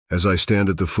As I stand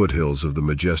at the foothills of the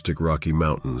majestic Rocky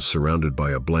Mountains surrounded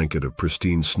by a blanket of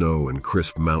pristine snow and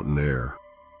crisp mountain air,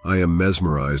 I am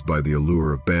mesmerized by the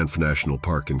allure of Banff National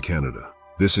Park in Canada.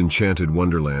 This enchanted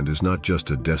wonderland is not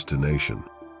just a destination.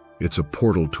 It's a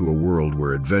portal to a world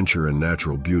where adventure and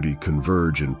natural beauty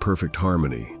converge in perfect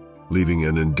harmony, leaving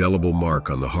an indelible mark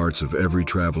on the hearts of every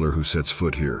traveler who sets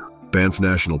foot here. Banff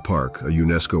National Park, a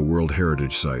UNESCO World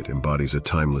Heritage Site, embodies a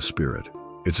timeless spirit.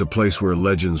 It's a place where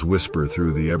legends whisper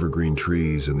through the evergreen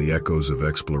trees and the echoes of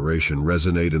exploration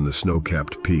resonate in the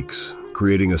snow-capped peaks,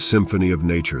 creating a symphony of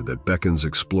nature that beckons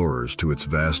explorers to its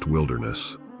vast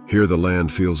wilderness. Here the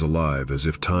land feels alive, as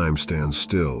if time stands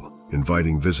still,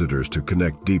 inviting visitors to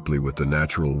connect deeply with the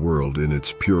natural world in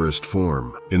its purest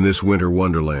form. In this winter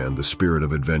wonderland, the spirit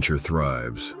of adventure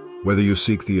thrives. Whether you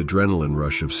seek the adrenaline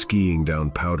rush of skiing down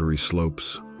powdery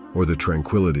slopes or the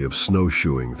tranquility of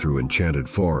snowshoeing through enchanted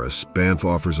forests, Banff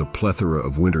offers a plethora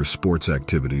of winter sports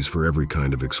activities for every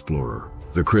kind of explorer.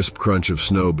 The crisp crunch of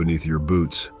snow beneath your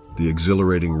boots, the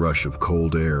exhilarating rush of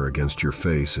cold air against your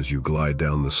face as you glide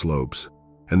down the slopes,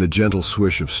 and the gentle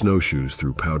swish of snowshoes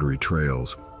through powdery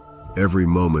trails. Every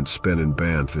moment spent in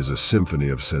Banff is a symphony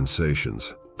of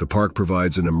sensations. The park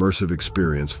provides an immersive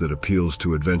experience that appeals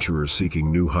to adventurers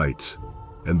seeking new heights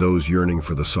and those yearning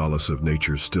for the solace of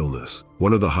nature's stillness.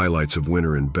 One of the highlights of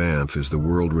winter in Banff is the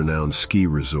world-renowned ski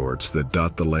resorts that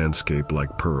dot the landscape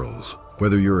like pearls.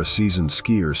 Whether you're a seasoned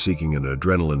skier seeking an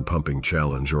adrenaline-pumping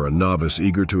challenge or a novice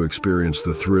eager to experience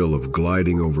the thrill of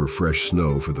gliding over fresh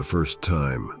snow for the first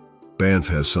time, Banff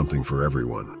has something for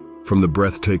everyone. From the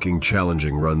breathtaking,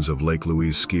 challenging runs of Lake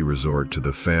Louise Ski Resort to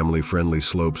the family-friendly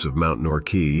slopes of Mount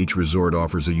Norquay, each resort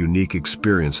offers a unique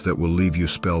experience that will leave you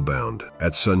spellbound.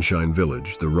 At Sunshine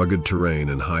Village, the rugged terrain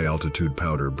and high-altitude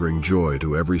powder bring joy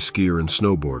to every skier and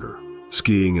snowboarder.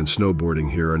 Skiing and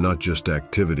snowboarding here are not just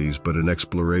activities, but an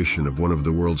exploration of one of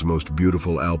the world's most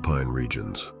beautiful alpine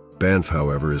regions. Banff,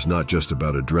 however, is not just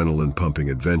about adrenaline-pumping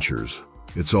adventures.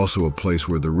 It's also a place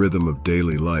where the rhythm of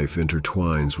daily life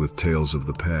intertwines with tales of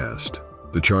the past.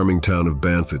 The charming town of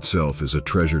Banff itself is a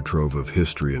treasure trove of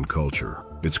history and culture.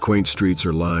 Its quaint streets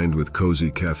are lined with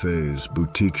cozy cafes,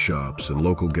 boutique shops, and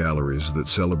local galleries that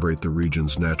celebrate the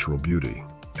region's natural beauty.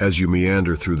 As you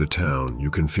meander through the town,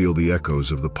 you can feel the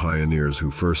echoes of the pioneers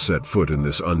who first set foot in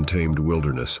this untamed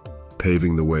wilderness,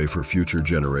 paving the way for future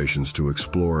generations to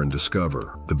explore and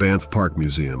discover. The Banff Park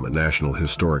Museum, a National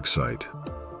Historic Site,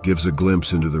 gives a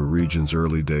glimpse into the region's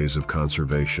early days of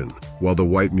conservation, while the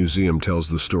White Museum tells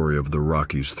the story of the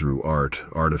Rockies through art,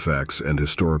 artifacts, and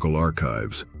historical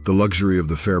archives. The luxury of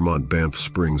the Fairmont Banff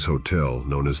Springs Hotel,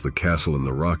 known as the Castle in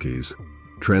the Rockies,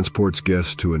 transports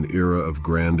guests to an era of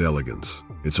grand elegance.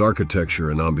 Its architecture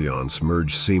and ambiance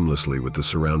merge seamlessly with the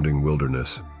surrounding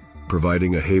wilderness,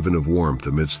 providing a haven of warmth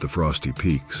amidst the frosty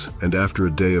peaks. And after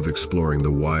a day of exploring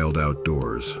the wild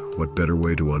outdoors, what better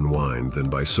way to unwind than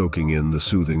by soaking in the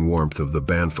soothing warmth of the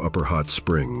Banff Upper Hot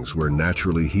Springs, where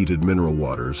naturally heated mineral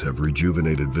waters have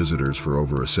rejuvenated visitors for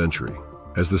over a century.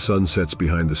 As the sun sets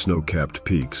behind the snow-capped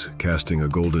peaks, casting a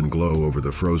golden glow over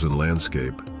the frozen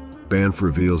landscape, Banff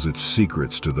reveals its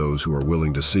secrets to those who are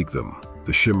willing to seek them.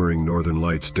 The shimmering northern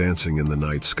lights dancing in the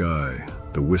night sky,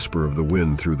 the whisper of the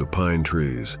wind through the pine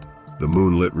trees, the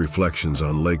moonlit reflections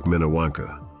on Lake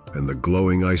Minnewanka, and the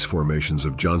glowing ice formations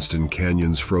of Johnston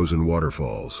Canyon's frozen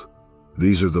waterfalls.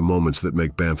 These are the moments that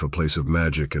make Banff a place of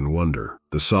magic and wonder.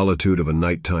 The solitude of a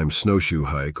nighttime snowshoe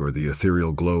hike or the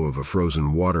ethereal glow of a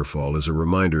frozen waterfall is a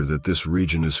reminder that this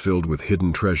region is filled with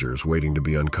hidden treasures waiting to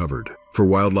be uncovered. For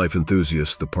wildlife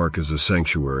enthusiasts, the park is a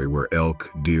sanctuary where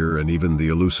elk, deer, and even the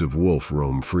elusive wolf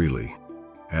roam freely,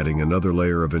 adding another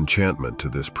layer of enchantment to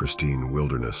this pristine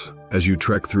wilderness. As you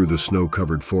trek through the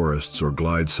snow-covered forests or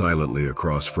glide silently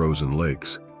across frozen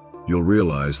lakes, you'll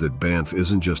realize that Banff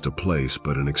isn't just a place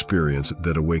but an experience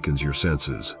that awakens your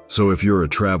senses. So if you're a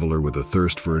traveler with a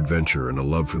thirst for adventure and a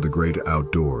love for the great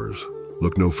outdoors,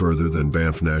 look no further than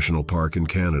Banff National Park in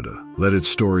Canada. Let its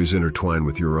stories intertwine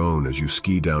with your own as you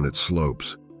ski down its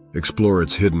slopes, explore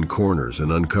its hidden corners,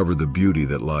 and uncover the beauty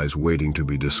that lies waiting to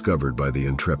be discovered by the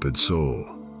intrepid soul.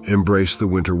 Embrace the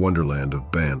winter wonderland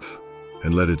of Banff,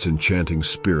 and let its enchanting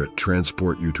spirit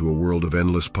transport you to a world of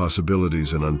endless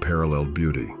possibilities and unparalleled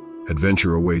beauty.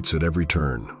 Adventure awaits at every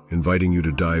turn, inviting you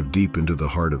to dive deep into the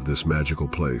heart of this magical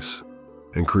place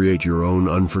and create your own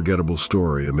unforgettable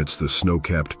story amidst the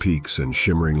snow-capped peaks and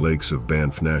shimmering lakes of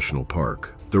Banff National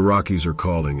Park. The Rockies are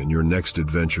calling, and your next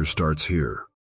adventure starts here.